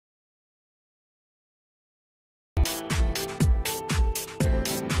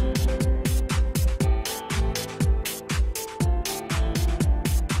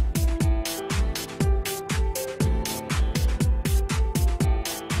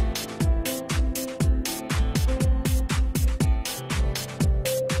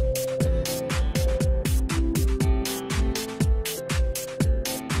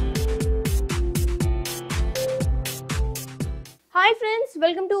Friends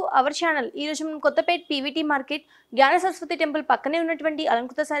welcome to our channel. ఈ రోజు మనం కొత్తపేట్ పీవీటీ మార్కెట్ జ్ఞాన సరస్వతి టెంపుల్ పక్కనే ఉన్నటువంటి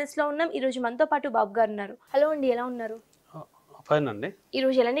అలంకృత సారీస్ లో ఉన్నాం. ఈ రోజు మనతో పాటు బాబు గారు ఉన్నారు. హలో అండి, ఎలా ఉన్నారు? ఫైన్ అండి. ఈ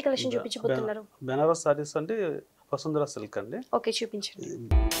రోజు ఎలాంటి కలెక్షన్ చూపించబోతున్నారు? బెనారస్ సారీస్ అంటే vasundhara సిల్క్ అండి. ఓకే, చూపించండి.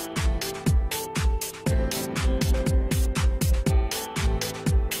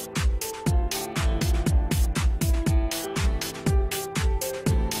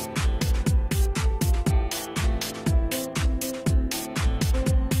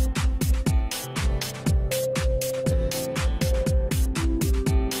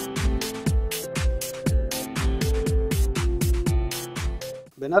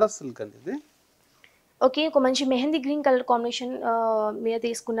 బెనారస్ సిల్క్ అండి ఇది. ఓకే, ఒక మంచి మెహందీ గ్రీన్ కలర్ కాంబినేషన్ మీద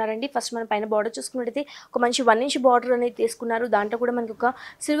తీసుకున్నారండి. ఫస్ట్ మన పైన బార్డర్ చూసుకున్నట్టయితే ఒక మంచి 1 ఇంచ్ బార్డర్ అనేది తీసుకున్నారు. దాంట్లో కూడా మనకి ఒక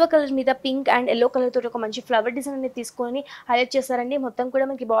సిల్వర్ కలర్ మీద పింక్ అండ్ ఎల్లో కలర్ తోటి ఒక మంచి ఫ్లవర్ డిజైన్ అనేది తీసుకొని హైలైట్ చేశారండి. మొత్తం కూడా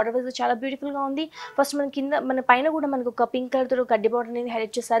మనకి బార్డర్ వైజ్ చాలా బ్యూటిఫుల్ గా ఉంది. ఫస్ట్ మన కింద మన పైన కూడా మనకి ఒక పింక్ కలర్ తోటి గడ్డి బార్డర్ అనేది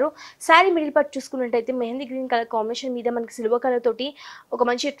హైలైట్ చేశారు. శారీ మిడిల్ పార్ట్ చూసుకున్నట్టయితే మెహందీ గ్రీన్ కలర్ కాంబినేషన్ మీద మనకి సిల్వర్ కలర్ తోటి ఒక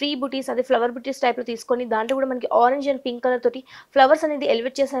మంచి ట్రీ బుటీస్ అదే ఫ్లవర్ బుటీస్ టైప్ లో తీసుకొని దాంట్లో కూడా మనకి ఆరెంజ్ అండ్ పింక్ కలర్ తోటి ఫ్లవర్స్ అనేది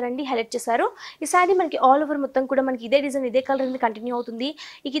ఎలివేట్ చేశారండి, హైలైట్ చేశారు. ఈ శారీ మనకి ఆల్ ఓవర్ మొత్తం కూడా మనకి ఇదే డిజైన్ ఇదే కలర్ అనేది కంటిన్యూ అవుతుంది.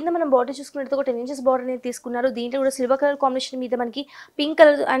 ఈ కింద మనం బార్డర్ చూసుకున్నట్టు ఒక 10 ఇంచెస్ బార్డర్ అనేది తీసుకున్నారు. దీంట్లో కూడా సిల్వర్ కలర్ కాంబినేషన్ మీద మనకి pink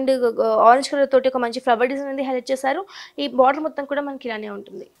colour and orange colour తోటి ఒక మంచి ఫ్లవర్ డిజైన్ అనేది హైలైట్ చేశారు. ఈ బార్డర్ మొత్తం కూడా మనకి ఇలానే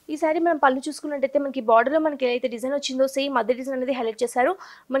ఉంటుంది. ఈ సారీ మనం పళ్ళు చూసుకున్నట్టయితే మనకి బార్డర్ లో మనకి ఏదైతే డిజైన్ వచ్చిందో సేమ్ అదే డిజైన్ అనేది హైలైట్ చేశారు.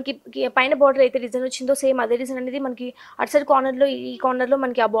 మనకి పైన బార్డర్ అయితే డిజైన్ వచ్చిందో సేమ్ అదే డిజైన్ అనేది మనకి అటు సైడ్ కార్నర్ లో ఈ కార్నర్ లో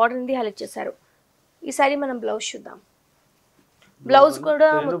మనకి ఆ బార్డర్ అనేది హైలైట్ చేశారు. ఈ సారీ మనం బ్లౌజ్ చూద్దాం. బ్లౌజ్ కూడా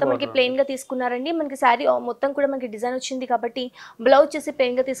మొత్తం మనకి ప్లెయిన్ గా తీసుకున్నారండి. మనకి శారీ మొత్తం కూడా మనకి డిజైన్ వచ్చింది కాబట్టి బ్లౌజ్ చేసి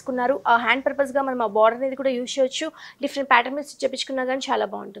ప్లెయిన్ గా తీసుకున్నారు. ఆ హ్యాండ్ పర్పస్ గా మనం ఆ బార్డర్ అనేది కూడా యూజ్ చేయొచ్చు. డిఫరెంట్ ప్యాటర్న్ మీద చేపించుకున్నా కానీ చాలా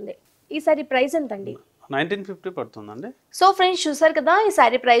బాగుంటుంది. ఈ సారీ ప్రైస్ ఎంత అండి? 1950 పడుతుందండి. సో ఫ్రెండ్స్ చూసారు కదా, ఈ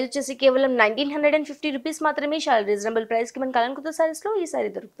సారీ ప్రైస్ వచ్చేసి కేవలం 1950 రూపీస్ మాత్రమే. చాలా రీజనబుల్ ప్రైస్ కి మనకి అలంకృత సారీస్ లో ఈ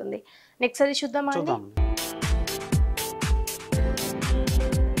సారీ దొరుకుతుంది. నెక్స్ట్ సారీ చూద్దామా అండి?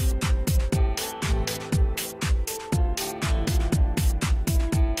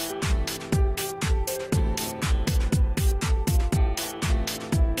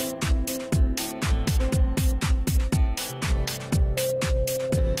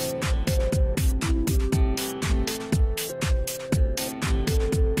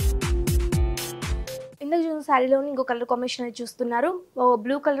 శారీలోని ఇంకో కలర్ కాంబినేషన్ అనేది చూస్తున్నారు.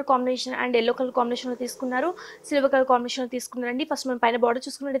 Blue colour combination and yellow colour combination లో తీసుకున్నారు. సిల్వర్ కలర్ కాంబినేషన్ లో తీసుకున్నారండి. ఫస్ట్ మనం పైన బార్డర్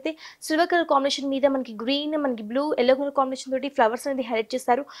చూసుకున్నట్టయితే సిల్వర్ కలర్ కాంబినేషన్ మీద మనకి గ్రీన్ మనకి బ్లూ ఎల్లో కలర్ కాంబినేషన్ తోటి ఫ్లవర్స్ అనేది హైలైట్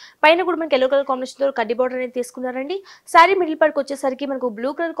చేస్తారు. పైన కూడా మనకి ఎల్లో కలర్ కాంబినేషన్ తో కడ్డీ బార్డర్ అనేది తీసుకున్నారండి. శారీ మిడిల్ పార్ట్ వచ్చేసరికి మనకు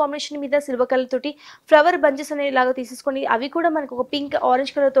బ్లూ కలర్ కాంబినేషన్ మీద సిల్వర్ కలర్ తోటి ఫ్లవర్ బంచెస్ అనేది లాగా తీసుకొని అవి కూడా మనకు ఒక పింక్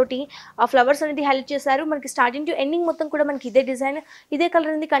ఆరెంజ్ కలర్ తోటి ఆ ఫ్లవర్స్ అనేది హైలైట్ చేశారు. మనకి స్టార్టింగ్ టు ఎండింగ్ మొత్తం కూడా మనకి ఇదే డిజైన్ ఇదే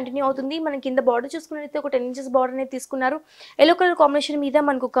కలర్ అనేది కంటిన్యూ అవుతుంది. మనకి కింద బార్డర్ చూసుకున్నట్టయితే ఒక 10 ఇంచెస్ బార్డర్ అనేది తీసుకున్నారు. ఎల్లో కలర్ కాంబినేషన్ మీద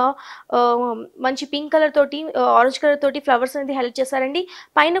మనకు ఒక మంచి పింక్ కలర్ తోటి ఆరెంజ్ కలర్ తోటి ఫ్లవర్స్ అనేది హైలైట్ చేశారండి.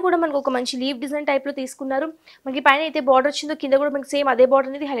 పైన కూడా మనకు ఒక మంచి లీవ్ డిజైన్ టైప్ లో తీసుకున్నారు. మనకి పైన అయితే బార్డర్ వచ్చిందో కింద కూడా మనకి సేమ్ అదే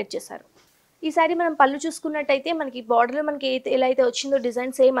బార్డర్ అనేది హైలైట్ చేశారు. ఈ సారీ మనం పళ్ళు చూసుకున్నట్టయితే మనకి బార్డర్ లో మనకి ఎలా అయితే వచ్చిందో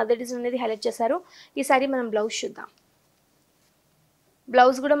డిజైన్ సేమ్ అదే డిజైన్ అనేది హైలైట్ చేశారు. ఈ సారీ మనం బ్లౌజ్ చూద్దాం.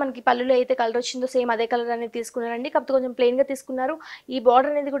 బ్లౌజ్ కూడా మనకి పళ్ళులో అయితే కలర్ వచ్చిందో సేమ్ అదే కలర్ అనేది తీసుకున్నారండి. కాకపోతే కొంచెం ప్లెయిన్ గా తీసుకున్నారు. ఈ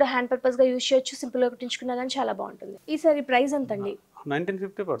బార్డర్ అనేది కూడా హ్యాండ్ పర్పస్ గా యూజ్ చేయొచ్చు. సింపుల్ గా కుట్టించుకున్నా కానీ చాలా బాగుంటుంది. ఈ సారీ ప్రైస్ ఎంత అండి?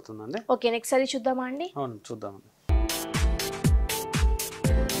 1950 పడుతుందండి. ఓకే, నెక్స్ట్ సారీ చూద్దామా అండి? అవును, చూద్దామండి.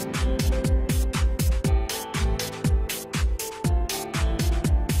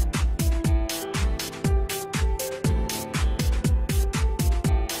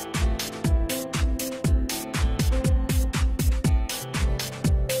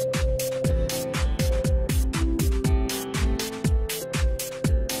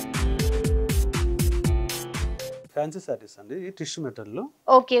 ఫ్యాన్సీ సారీస్ అండి, ఈ టిష్యూ మెటీరియల్ లో.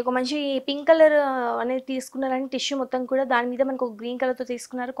 ఓకే, ఒక మంచి పింక్ కలర్ అనేది తీసుకున్నారని టిష్యూ మొత్తం కూడా దాని మీద మనకు గ్రీన్ కలర్ తో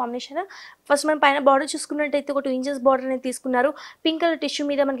తీసుకున్నారు కాంబినేషన్. ఫస్ట్ మనం పైన బార్డర్ చూసుకున్నట్టయితే ఒక 2 ఇంచెస్ బార్డర్ అనేది తీసుకున్నారు. పింక్ కలర్ టిష్యూ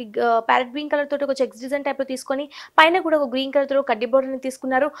మీద మనకి ప్యారెట్ గ్రీన్ కలర్ తోటి ఒక చెక్స్ డిజైన్ టైప్ లో తీసుకొని పైన కూడా ఒక గ్రీన్ కలర్ తో కడ్డీ బార్డర్ అనేది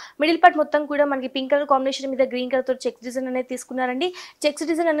తీసుకున్నారు. మిడిల్ పార్ట్ మొత్తం కూడా మనకి పింక్ కలర్ కాంబినేషన్ మీద గ్రీన్ కలర్ తో చెక్స్ డిజైన్ అనేది తీసుకున్నారండి. చెక్స్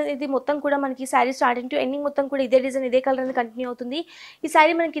డిజైన్ అనేది మొత్తం కూడా మనకి శారీ స్టార్టింగ్ టు ఎండింగ్ మొత్తం కూడా ఇదే డిజైన్ ఇదే కలర్ అనేది కంటిన్యూ అవుతుంది. ఈ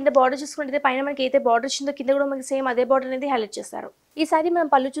శారీ మనకి కింద బార్డర్ చూసుకున్నట్టయితే పైన మనకి అయితే బార్డర్ వచ్చిందో కింద కూడా మనకి సేమ్ అదే బార్డర్ అనేది హైలైట్ చేస్తారు. ఈ సారీ మనం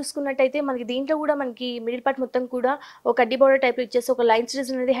పళ్ళు చూసుకున్నట్టయితే మనకి దీంట్లో కూడా మనకి మిడిల్ పార్ట్ మొత్తం కూడా ఒక కడ్డీ బార్డర్ టైప్ లో ఇచ్చేసి ఒక లైన్స్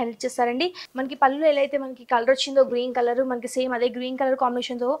డిజైన్ అనేది హైలైట్ చేస్తారండి. మనకి పళ్ళులో ఎలా అయితే మనకి కలర్ వచ్చిందో గ్రీన్ కలర్ మనకి సేమ్ అదే గ్రీన్ కలర్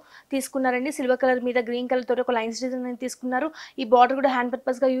కాంబినేషన్ తో తీసుకున్నారండి. సిల్వర్ కలర్ మీద గ్రీన్ కలర్ తోటి ఒక లైన్స్ డిజైన్ అనేది తీసుకున్నారు. ఈ బార్డర్ కూడా హ్యాండ్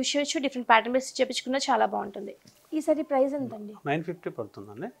పర్పస్ గా యూజ్ చేయొచ్చు. డిఫరెంట్ ప్యాటర్న్ బేస్ చేపించుకున్నా చాలా బాగుంటుంది. ఈ సారీ ప్రైస్ ఎంత అండి? 950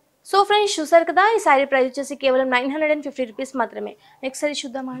 పడుతుందండి. సో ఫ్రెండ్స్ చూసారు కదా, ఈ సారీ ప్రైస్ వచ్చేసి కేవలం 950 రూపీస్ మాత్రమే. నెక్స్ట్ సారీ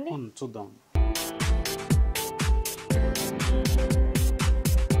చూద్దామా అండి? చూద్దాం.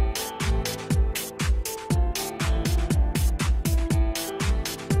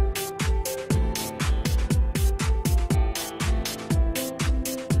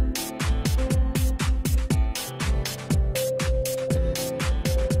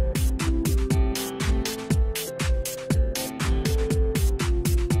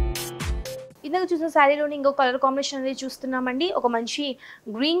 ఇందాక చూసిన శారీలోని ఇంకో కలర్ కాంబినేషన్ అనేది చూస్తున్నామండి. ఒక మంచి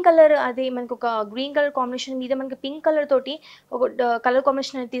గ్రీన్ కలర్, అదే మనకు ఒక గ్రీన్ కలర్ కాంబినేషన్ మీద మనకి పింక్ కలర్ తోటి ఒక కలర్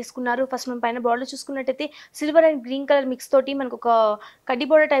కాంబినేషన్ అనేది తీసుకున్నారు. ఫస్ట్ మనం పైన బార్డర్ చూసుకున్నట్టయితే silver and green colour mix తోటి మనకు ఒక కడ్డీ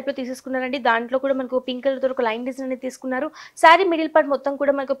బార్డర్ టైప్లో తీసేసుకున్నారండి. దాంట్లో కూడా మనకు పింక్ కలర్ తోటి ఒక లైన్ డిజైన్ అనేది తీసుకున్నారు. శారీ మిడిల్ పార్ట్ మొత్తం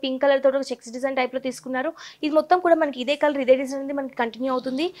కూడా మనకు పింక్ కలర్ తోటి ఒక చెక్స్ డిజైన్ టైప్లో తీసుకున్నారు. ఇది మొత్తం కూడా మనకి ఇదే కలర్ ఇదే డిజైన్ అనేది మనకి కంటిన్యూ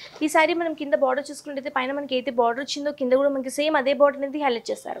అవుతుంది. ఈ శారీ మనం కింద బార్డర్ చూసుకున్నట్టయితే పైన మనకి అయితే బార్డర్ వచ్చిందో కింద కూడా మనకి సేమ్ అదే బార్డర్ అనేది హైలైట్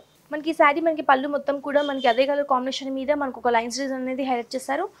చేస్తారు. మనకి ఈ శారీ మనకి పళ్ళు మొత్తం కూడా మనకి అదే కలర్ కాంబినేషన్ మీద మనకు ఒక లైన్స్ డిజైన్ అనేది హైలైట్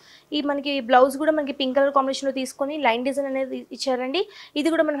చేస్తారు. ఈ మనకి బ్లౌజ్ కూడా మనకి పింక్ కలర్ కాంబినేషన్లో తీసుకొని లైన్ డిజైన్ అనేది ఇచ్చారండి. ఇది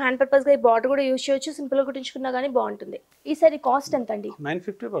కూడా మనం హ్యాండ్ పర్పస్గా ఈ బార్డర్ కూడా యూజ్ చేయొచ్చు. సింపుల్గా కుట్టించుకున్నా కానీ బాగుంటుంది. ఈ శారీ కాస్ట్ ఎంత అండి?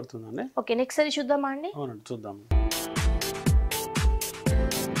 950 పడుతుందండి. ఓకే, నెక్స్ట్ శారీ చూద్దామా అండి? అవునండి, చూద్దాం.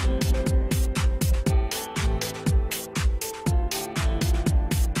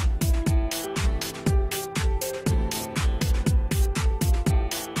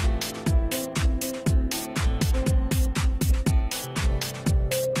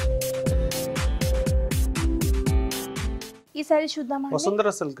 ఈ శారీ చూద్దామా? వసుంధర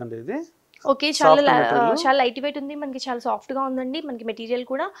సిల్క్ అండి ఇది. ఓకే, చాలా లైట్ వెయిట్ ఉంది. మనకి చాలా సాఫ్ట్గా ఉందండి. మనకి మెటీరియల్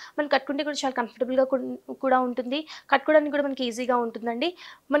కూడా మనం కట్టుకుంటే కూడా చాలా కంఫర్టబుల్గా కూడా ఉంటుంది. కట్టుకోవడానికి కూడా మనకి ఈజీగా ఉంటుందండి.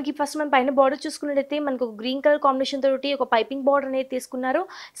 మనకి ఫస్ట్ మనం పైన బార్డర్ చూసుకున్నట్టయితే మనకు గ్రీన్ కలర్ కాంబినేషన్ తోటి ఒక పైపింగ్ బార్డర్ అనేది తీసుకున్నారు.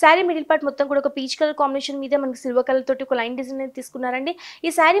 శారీ మిడిల్ పార్ట్ మొత్తం కూడా ఒక పీచ్ కలర్ కాంబినేషన్ మీద మనకి సిల్వర్ కలర్ తోటి ఒక లైన్ డిజైన్ అనేది తీసుకున్నారండి.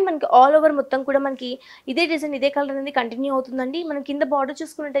 ఈ శారీ మనకి ఆల్ ఓవర్ మొత్తం కూడా మనకి ఇదే డిజైన్ ఇదే కలర్ అనేది కంటిన్యూ అవుతుందండి. మనం కింద బార్డర్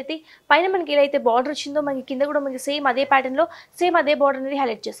చూసుకున్నట్టయితే పైన మనకి ఎలా అయితే బార్డర్ వచ్చిందో మనకి కింద కూడా మనకి సేమ్ అదే ప్యాటర్న్లో సేమ్ అదే బార్డర్ అనేది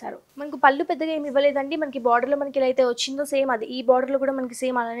హైలైట్ చేశారు. మనకు పళ్ళు పెద్దగా ఏమి ఇవ్వలేదండి. మనకి బార్డర్లో మనకి ఎలా అయితే వచ్చిందో సేమ్ అది ఈ బార్డర్లో కూడా మనకి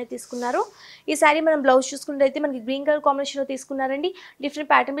సేమ్ అలానే తీసుకున్నారు. ఈ శారీ మనం బ్లౌజ్ చూసుకున్నట్టయితే మనకి గ్రీన్ కలర్ కాంబినేషన్లో తీసుకున్నారండి. డిఫరెంట్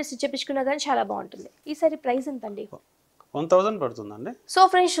ప్యాటర్న్ మీద స్టిచ్ చేపించుకున్నా కానీ చాలా బాగుంటుంది. ఈ శారీ ప్రైస్ ఎంత అండి? 1000 పడుతుందండి. సో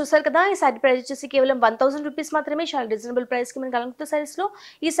ఫ్రెండ్స్ చూసారు కదా, ఈ శారీ ప్రైస్ వచ్చేసి కేవలం 1000 రూపీస్ మాత్రమే. చాలా రీజనబుల్ ప్రైస్కి మనకి అలంకృత సారీస్లో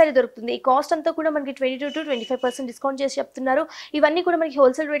ఈ శారీ దొరుకుతుంది. ఈ కాస్ట్ అంతా కూడా మనకి 22 to 25% డిస్కౌంట్ చేసి చెప్తున్నారు. ఇవన్నీ కూడా మనకి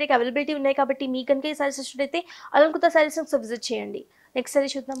హోల్సేల్ రేట్కి అవైలబిలిటీ ఉన్నాయి కాబట్టి మీ కనుక ఈ శారీస్ వచ్చినట్టయితే అలంకృత సారీస్ విజిట్ చేయండి. నెక్స్ట్ శారీ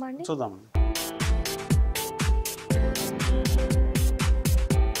చూద్దామా అండి? చూద్దామండి.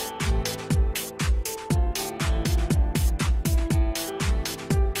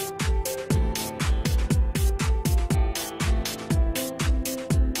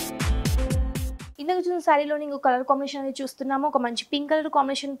 ఇందాక చూసిన శారీలోని ఇంకో కలర్ కాంబినేషన్ అనేది చూస్తున్నాము. ఒక మంచి పింక్ కలర్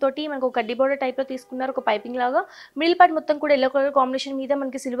కాంబినేషన్ తోటి మనకు ఒక కడ్డీ బోర్డర్ టైప్లో తీసుకున్నారు. ఒక పైపింగ్ లాగా మిడిల్ పార్ట్ మొత్తం కూడా ఎల్లో కలర్ కాంబినేషన్ మీద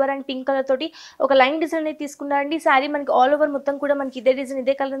మనకి సిల్వర్ అండ్ పింక్ కలర్ తోటి ఒక లైన్ డిజైన్ అనేది తీసుకున్నారండి. శారీ మనకి ఆల్ ఓవర్ మొత్తం కూడా మనకి ఇదే డిజైన్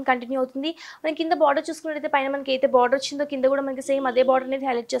ఇదే కలర్ కంటిన్యూ అవుతుంది. మనకి కింద బార్డర్ చూసుకున్నట్టయితే పైన మనకి అయితే బార్డర్ వచ్చిందో కింద కూడా మనకి సేమ్ అదే బార్డర్ అనేది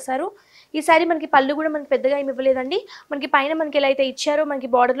హైలైట్ చేశారు. ఈ శారీ మనకి పళ్ళు కూడా మనకి పెద్దగా ఏమి ఇవ్వలేదండి. మనకి పైన మనకి ఎలా అయితే ఇచ్చారో మనకి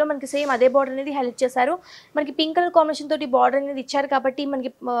బార్డర్లో మనకి సేమ్ అదే బార్డర్ అనేది హైలైట్ చేశారు. మనకి పింక్ కలర్ కాంబినేషన్ తోటి బార్డర్ అనేది ఇచ్చారు కాబట్టి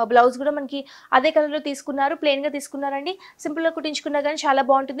మనకి బ్లౌజ్ కూడా మనకి అదే కలర్లో తీసుకున్నారు. ప్లెయిన్ గా తీసుకున్నారండి. సింపుల్ గా కుట్టించుకున్నా కానీ చాలా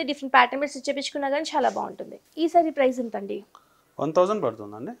బాగుంటుంది. డిఫరెంట్ ప్యాటర్న్ మీద స్టిచ్ చేపించుకున్నా కానీ చాలా బాగుంటుంది. ఈ సారీ ప్రైస్ ఎంత అండి? 1000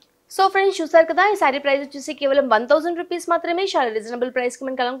 పడుతుందండి. సో ఫ్రెండ్స్ చూసారు కదా, ఈ సారీ ప్రైస్ వచ్చేసి కేవలం 1000 రూపీస్ మాత్రమే. చాలా రీజనబుల్ ప్రైస్కి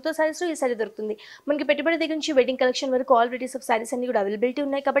మనకి అలంకృత సారీస్లో ఈ సారీ దొరుకుతుంది. మనకి పెట్టుబడి దగ్గర నుంచి వెడ్డింగ్ కలెక్షన్ వరకు ఆల్ వెరైటీస్ ఆఫ్ సారీస్ అన్ని కూడా అవైలబిలిటీ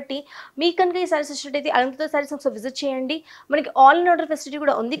ఉన్నాయి కాబట్టి మీకు కనుక ఈ సారీస్ వచ్చినట్టయితే అలంకృత సారీస్ ఒకసారి విజిట్ చేయండి. మనకి ఆల్ ఇన్ ఆర్డర్ ఫెసిలిటీ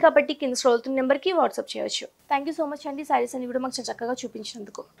కూడా ఉంది కాబట్టి కింద స్క్రోల్ అవుతున్న నెంబర్కి వాట్సాప్ చేయొచ్చు. థ్యాంక్ యూ సో మచ్ అండి, సారీస్ అన్ని కూడా మాకు చక్కగా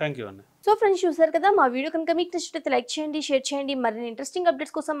చూపించినందుకు. థ్యాంక్ యూ అండి. సో ఫ్రెండ్స్ చూసారు కదా, మా వీడియో కనుక మీకు నచ్చినట్లయితే లైక్ చేయండి, షేర్ చేయండి. మరిన్ని ఇంట్రెస్టింగ్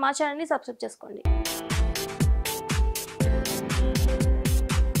అప్డేట్స్ కోసం మా ఛానల్ని సబ్స్క్రైబ్ చేసుకోండి.